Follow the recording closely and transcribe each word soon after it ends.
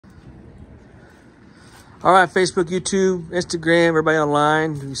All right, Facebook, YouTube, Instagram, everybody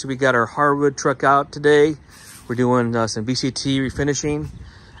online. So we got our hardwood truck out today. We're doing some VCT refinishing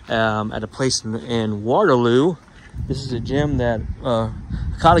at a place in Waterloo. This is a gym that a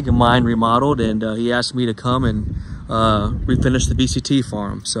colleague of mine remodeled, and he asked me to come and refinish the VCT for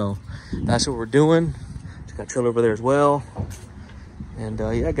him. So that's what we're doing. Just got a trailer over there as well. And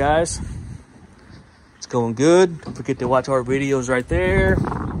yeah, guys, it's going good. Don't forget to watch our videos right there.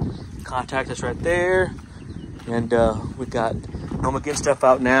 Contact us right there. And we got 𝐬𝐝 getting stuff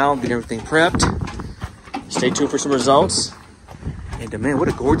out now, getting everything prepped. Stay tuned for some results. And man, what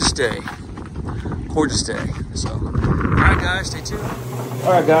a gorgeous day. Gorgeous day. So, all right, guys, stay tuned.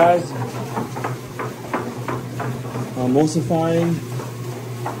 All right, guys. I'm emulsifying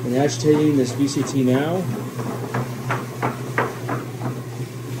and agitating this VCT now.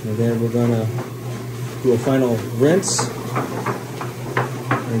 And then we're gonna do a final rinse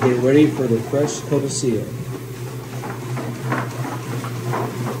and get ready for the fresh coat of seal.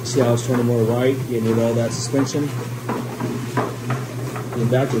 See how it's turning more right, getting rid of all that suspension. Getting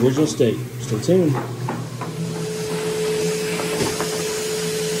back to original state. Stay tuned.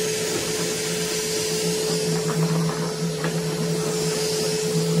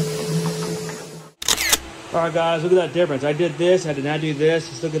 All right, guys, look at that difference. I did this, I did not do this.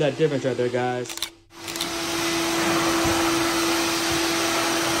 Just look at that difference right there, guys.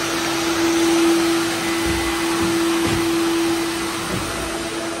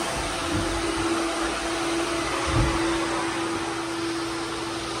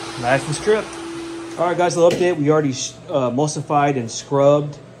 Nice and stripped. All right, guys, a little update. We already emulsified and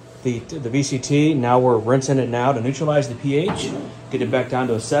scrubbed the VCT. Now we're rinsing it now to neutralize the pH, get it back down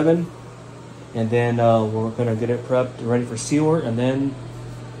to a 7. And then we're gonna get it prepped, ready for sealer, and then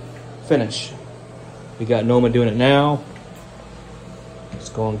finish. We got 𝐬𝐝 doing it now. It's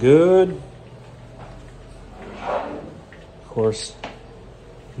going good. Of course,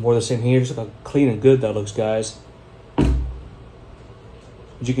 more of the same here. Just look how clean and good that looks, guys.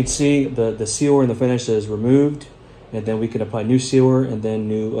 As you can see, the sealer and the finish is removed, and then we can apply new sealer and then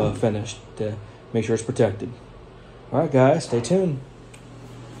new finish to make sure it's protected. All right, guys, stay tuned.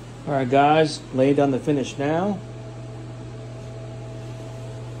 All right, guys, laying down the finish now.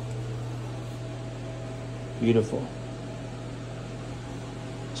 Beautiful.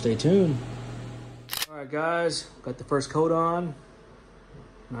 Stay tuned. All right, guys, got the first coat on.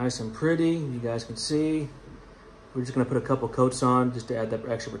 Nice and pretty, you guys can see. We're just gonna put a couple coats on just to add that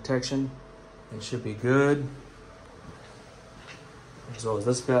extra protection. It should be good. As well as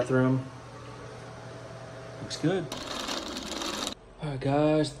this bathroom. Looks good. All right,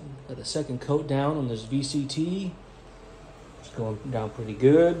 guys, got the second coat down on this VCT. It's going down pretty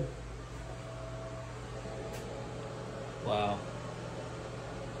good. Wow.